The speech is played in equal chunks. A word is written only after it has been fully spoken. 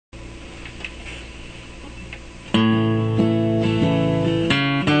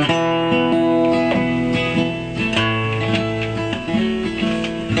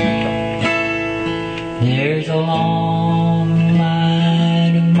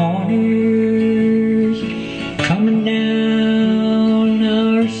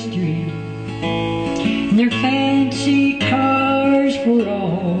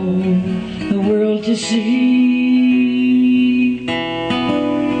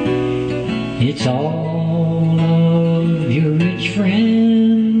It's all of your rich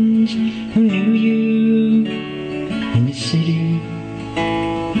friends who knew you in the city,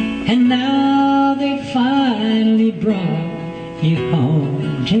 and now they finally brought you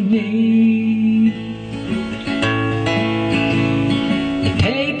home to me. The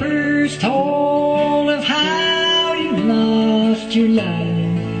papers told of how you lost your life,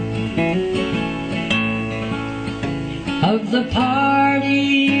 of the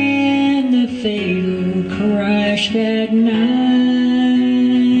party and the fatal crash that night,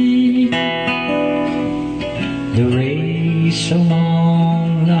 the race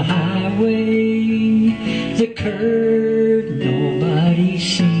along the highway, the curve nobody's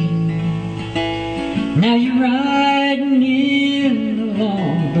seen. Now you're riding in the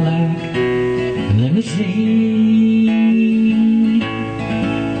long black limousine.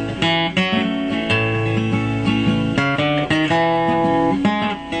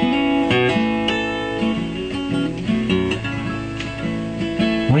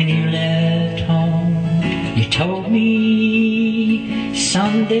 When you left home, you told me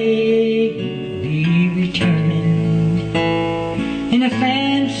someday you'd be returning in a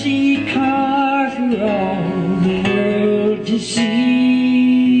fancy car for all the world to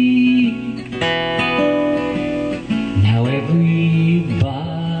see. Now everybody's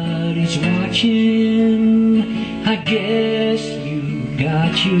watching, I guess you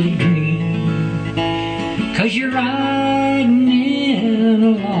got your dream, 'cause you're riding in a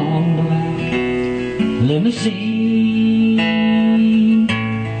long black limousine.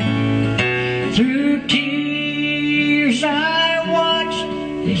 Through tears I watched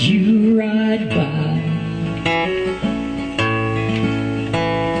as you ride by,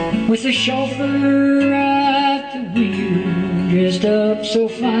 with the chauffeur at the wheel dressed up so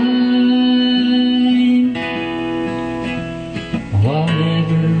fine. Oh, I'll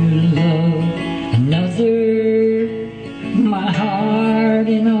never love another, my heart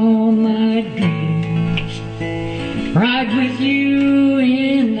and all my dreams ride with you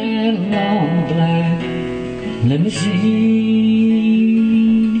in that long black limousine.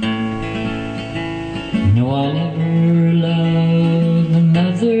 No, I'll never love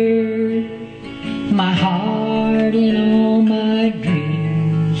another, my heart and all my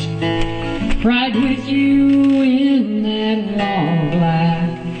dreams ride with you in that long black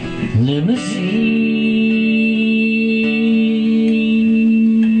limousine.